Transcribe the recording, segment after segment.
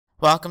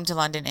Welcome to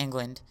London,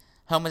 England,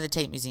 home of the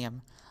Tate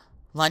Museum.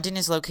 London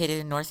is located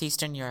in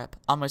northeastern Europe.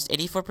 Almost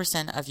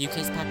 84% of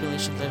UK's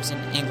population lives in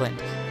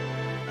England.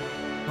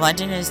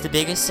 London is the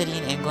biggest city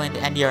in England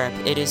and Europe.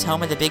 It is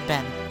home of the Big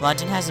Ben.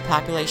 London has a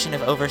population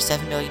of over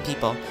 7 million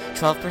people.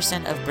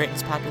 12% of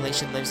Britain's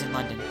population lives in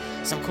London.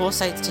 Some cool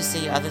sights to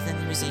see other than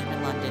the museum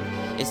in London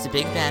is the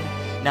Big Ben,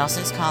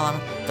 Nelson's Column,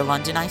 the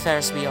London Eye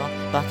Ferris wheel,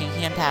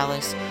 Buckingham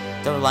Palace,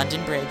 the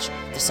London Bridge,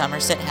 the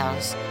Somerset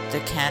House, the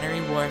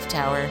Canary Wharf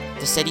Tower,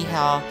 the City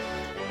Hall,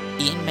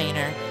 Eton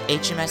Manor,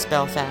 HMS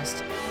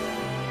Belfast,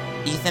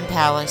 Eatham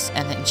Palace,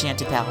 and the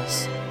Enchanted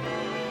Palace.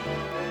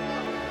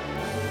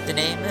 The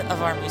name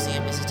of our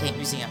museum is the Tate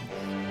Museum.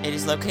 It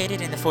is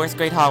located in the 4th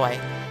grade hallway.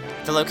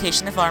 The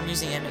location of our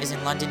museum is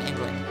in London,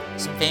 England.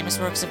 Some famous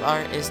works of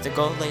art is the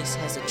gold lace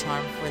has a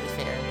charm for the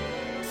fair,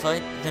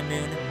 foot, the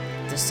moon,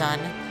 the sun,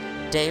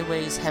 day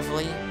weighs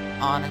heavily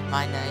on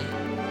my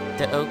night,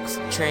 the oak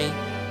tree,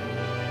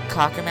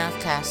 Cockermouth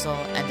Castle,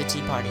 and the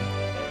Tea Party.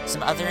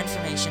 Some other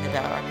information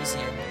about our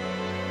museum.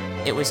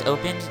 It was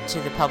opened to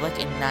the public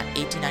in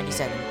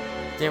 1897.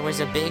 There was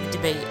a big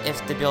debate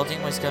if the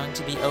building was going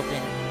to be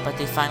open, but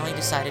they finally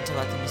decided to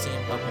let the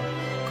museum open.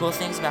 Cool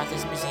things about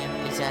this museum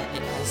is that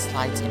it has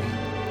slides in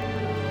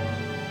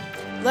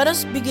it. Let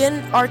us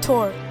begin our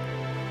tour.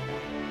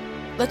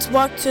 Let's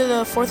walk to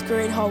the 4th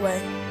grade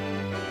hallway.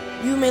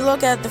 You may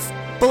look at the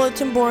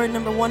bulletin board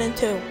number 1 and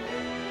 2.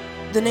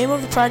 The name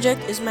of the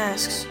project is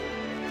Masks.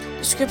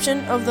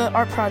 Description of the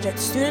art project.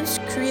 Students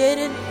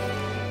created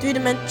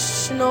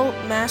three-dimensional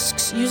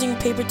masks using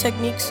paper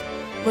techniques,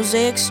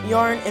 mosaics,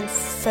 yarn, and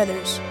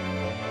feathers.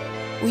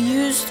 We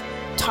used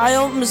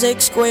tile,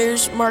 mosaic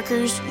squares,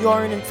 markers,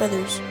 yarn, and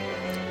feathers.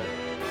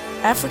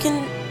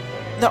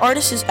 The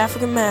artist is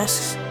African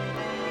Masks.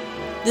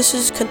 This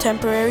is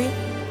contemporary.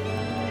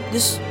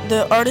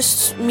 The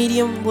artist's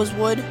medium was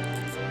wood.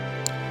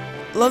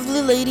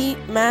 Lovely Lady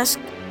mask,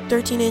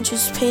 13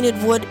 inches, painted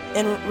wood,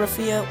 and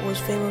raffia was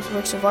famous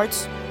works of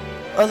arts.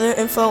 Other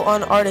info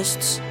on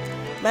artists.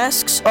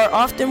 Masks are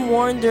often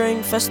worn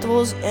during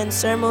festivals and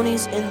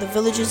ceremonies in the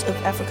villages of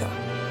Africa.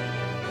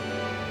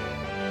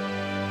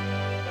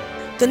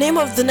 The name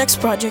of the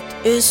next project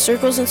is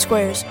Circles and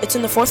Squares. It's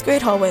in the 4th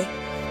grade hallway.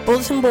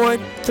 Bulletin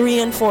board 3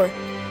 and 4.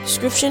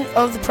 Description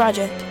of the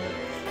project.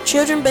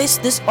 Children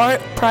based this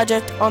art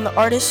project on the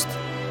artist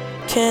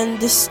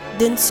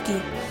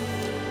Kandinsky.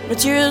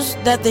 Materials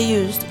that they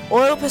used: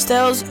 oil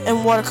pastels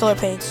and watercolor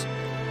paints.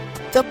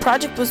 The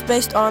project was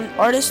based on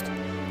artist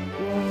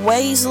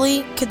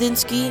Wassily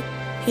Kandinsky.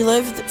 He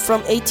lived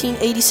from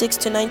 1886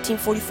 to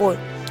 1944.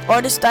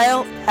 Artist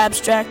style: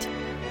 abstract.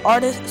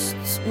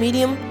 Artist's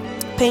medium: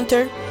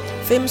 painter.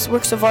 Famous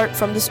works of art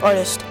from this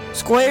artist: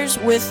 squares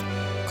with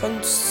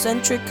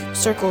concentric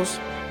circles.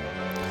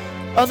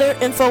 Other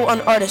info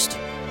on artist.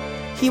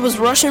 He was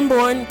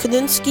Russian-born.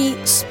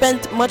 Kandinsky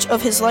spent much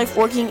of his life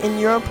working in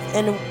Europe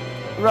and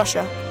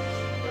Russia.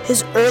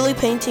 His early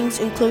paintings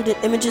included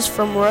images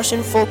from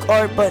Russian folk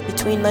art, but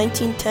between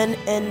 1910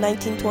 and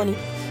 1920,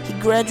 he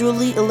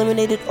gradually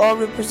eliminated all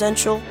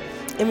representational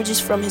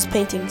images from his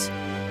paintings.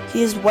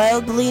 He is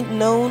widely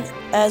known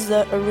as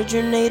the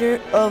originator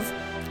of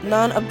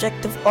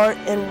non-objective art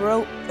and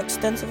wrote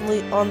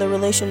extensively on the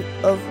relation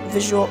of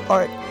visual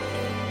art.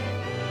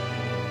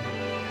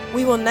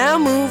 We will now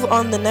move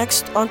onto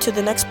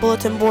the next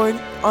bulletin board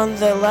on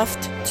the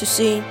left to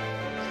see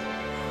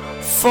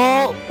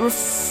Fall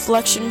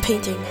Reflection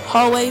Painting,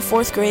 Hallway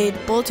 4th grade,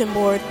 bulletin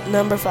board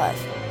number 5.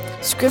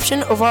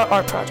 Description of our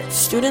art project.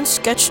 Students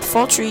sketched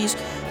fall trees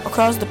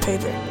across the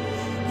paper.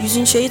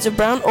 Using shades of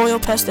brown oil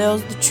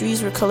pastels, the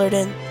trees were colored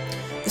in.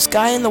 The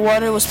sky and the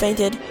water was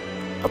painted.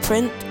 A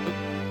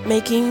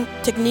print-making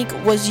technique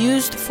was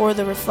used for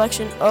the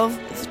reflection of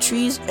the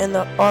trees and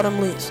the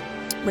autumn leaves.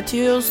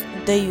 Materials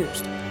they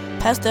used: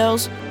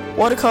 pastels,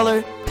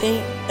 watercolor,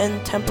 paint,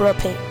 and tempera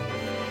paint.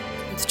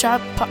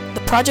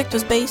 The project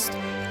was based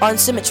on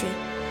symmetry.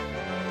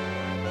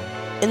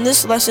 In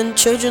this lesson,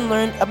 children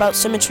learned about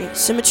symmetry.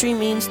 Symmetry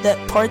means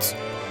that parts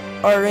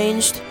are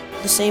arranged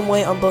the same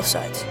way on both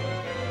sides.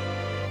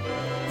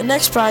 The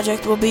next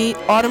project will be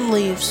Autumn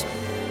Leaves.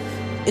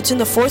 It's in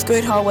the 4th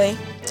grade hallway,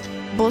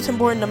 bulletin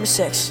board number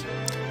 6.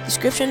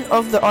 Description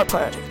of the art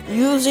project.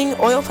 Using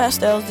oil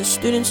pastels, the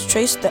students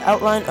traced the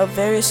outline of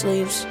various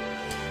leaves.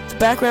 The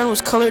background was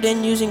colored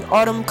in using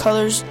autumn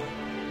colors,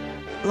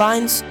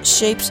 lines,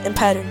 shapes, and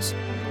patterns.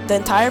 The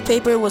entire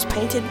paper was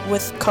painted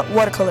with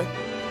watercolor.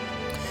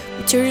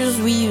 Materials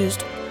we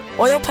used: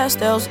 oil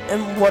pastels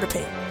and water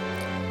paint.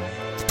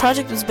 The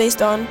project was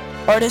based on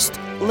artist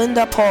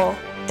Linda Paul,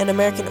 an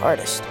American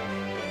artist.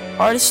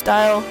 Artist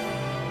style: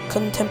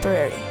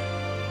 contemporary.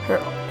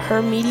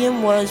 Her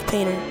medium was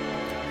painter.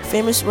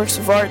 Famous works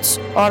of arts: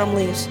 autumn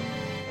leaves.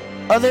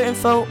 Other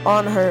info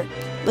on her.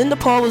 Linda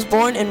Paul was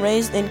born and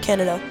raised in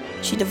Canada.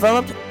 She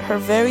developed her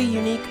very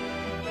unique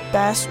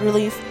bas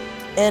relief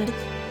and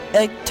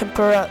egg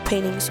tempera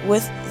paintings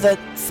with the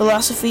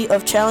philosophy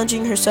of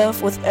challenging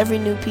herself with every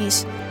new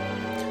piece.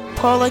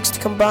 Paul likes to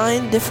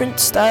combine different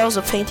styles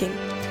of painting.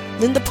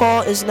 Linda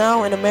Paul is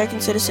now an American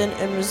citizen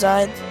and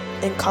resides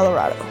in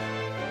Colorado.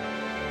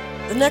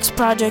 The next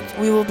project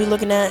we will be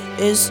looking at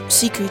is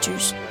Sea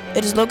Creatures.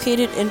 It is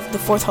located in the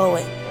fourth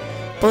hallway.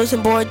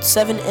 Bulletin board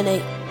 7 and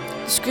 8.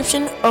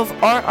 Description of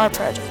our art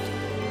project.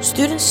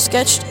 Students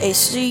sketched a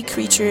sea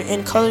creature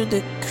and colored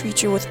the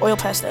creature with oil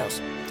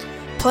pastels.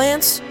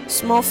 Plants,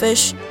 small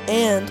fish,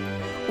 and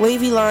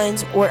wavy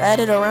lines were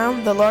added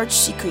around the large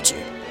sea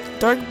creature.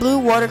 Dark blue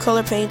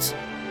watercolor paint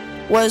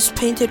was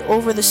painted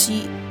over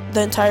the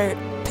entire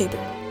paper.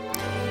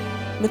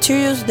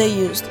 Materials they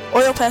used: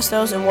 oil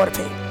pastels and water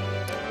paint.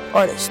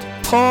 Artist: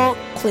 Paul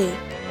Klee.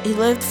 He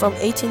lived from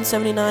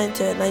 1879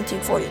 to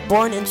 1940,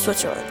 born in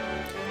Switzerland.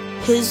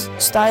 His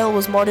style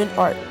was modern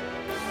art.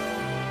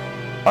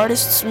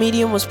 Artist's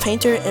medium was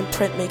painter and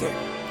printmaker.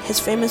 His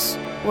famous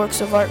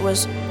works of art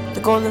was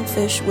The Golden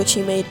Fish, which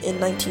he made in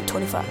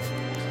 1925.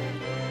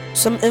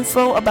 Some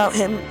info about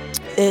him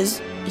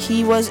is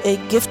he was a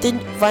gifted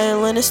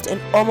violinist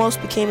and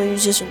almost became a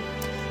musician,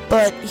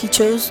 but he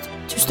chose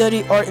to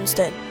study art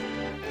instead.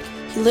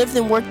 He lived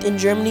and worked in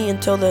Germany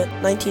until the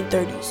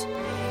 1930s.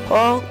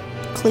 Paul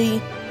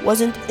Klee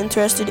wasn't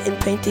interested in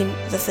painting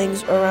the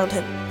things around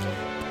him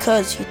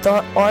because he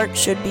thought art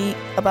should be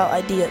about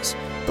ideas,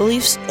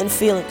 beliefs, and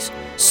feelings.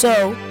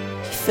 So,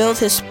 he filled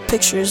his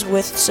pictures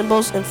with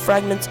symbols and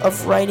fragments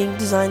of writing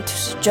designed to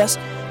suggest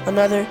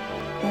another,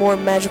 more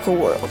magical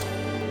world.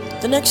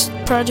 The next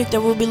project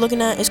that we'll be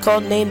looking at is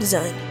called Name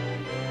Design.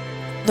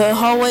 The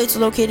hallway it's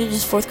located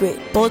is 4th grade.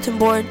 Bulletin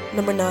board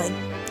number 9.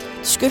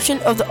 Description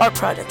of the art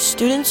project.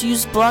 Students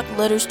used block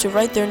letters to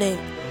write their name.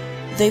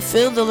 They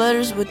filled the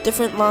letters with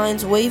different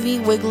lines: wavy,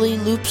 wiggly,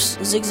 loops,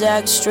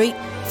 zigzags, straight,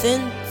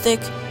 thin, thick,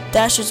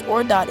 dashes,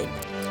 or dotted.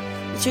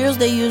 Materials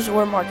they used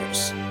were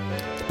markers.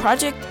 The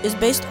project is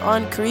based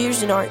on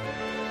careers in art.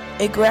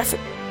 A graphic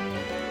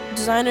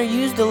designer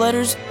used the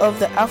letters of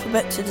the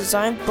alphabet to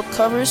design book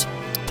covers,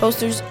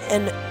 posters,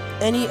 and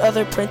any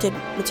other printed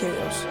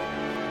materials.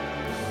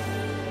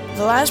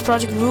 The last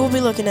project we will be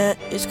looking at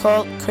is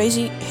called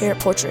Crazy Hair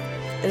Portrait.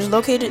 It is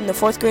located in the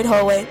 4th grade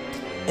hallway,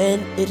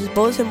 and it is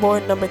bulletin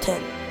board number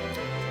 10.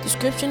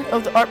 Description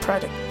of the art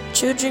project.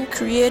 Children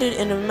created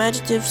an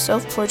imaginative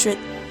self-portrait.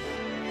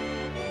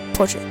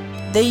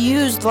 They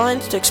used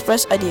lines to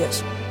express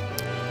ideas.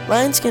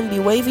 Lines can be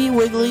wavy,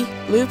 wiggly,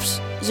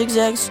 loops,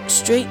 zigzags,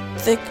 straight,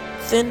 thick,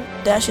 thin,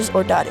 dashes,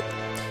 or dotted.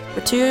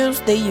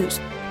 Materials they used: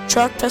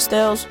 chalk,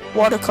 pastels,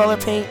 watercolor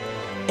paint,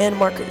 and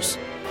markers.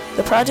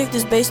 The project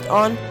is based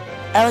on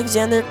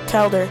Alexander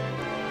Calder.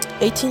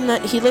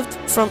 He lived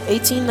from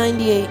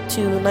 1898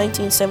 to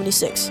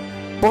 1976.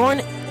 Born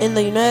in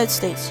the United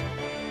States.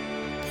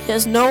 He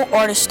has no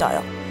artist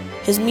style.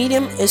 His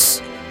medium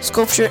is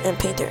sculpture and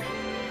painter.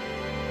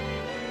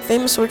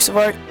 Famous works of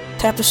art: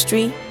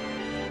 Tapestry,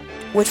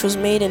 which was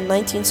made in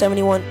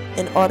 1971,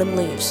 and Autumn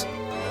Leaves.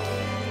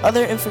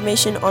 Other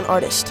information on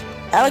artist.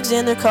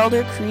 Alexander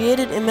Calder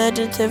created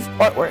imaginative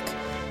artwork.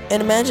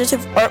 An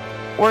imaginative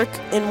artwork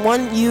in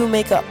one-U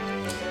makeup.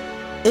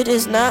 It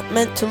is not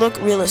meant to look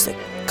realistic.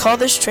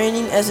 Calder's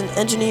training as an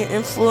engineer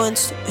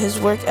influenced his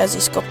work as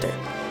a sculptor.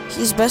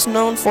 He is best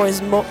known for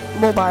his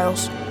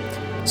mobiles.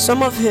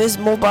 Some of his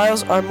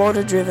mobiles are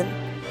motor-driven.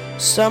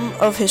 Some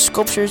of his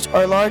sculptures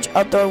are large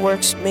outdoor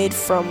works made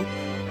from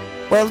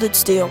welded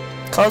steel.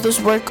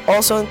 Calder's work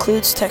also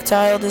includes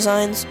tactile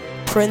designs,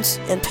 prints,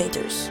 and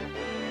painters.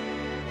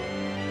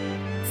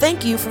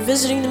 Thank you for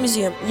visiting the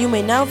museum. You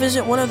may now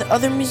visit one of the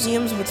other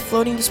museums with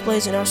floating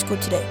displays in our school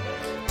today.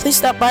 Please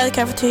stop by the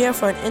cafeteria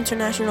for an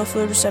international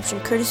food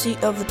reception courtesy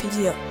of the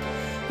PTO.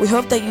 We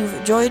hope that you've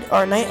enjoyed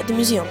our night at the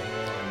museum.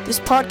 This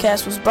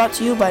podcast was brought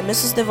to you by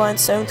Mrs.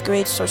 Devine's 7th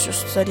grade social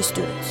studies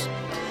students: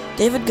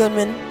 David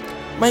Goodman,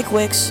 Mike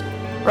Wicks,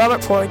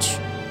 Robert Porch,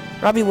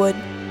 Robbie Wood,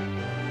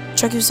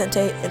 Chucky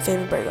Vicente, and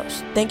Fabian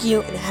Burgos. Thank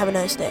you and have a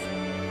nice day.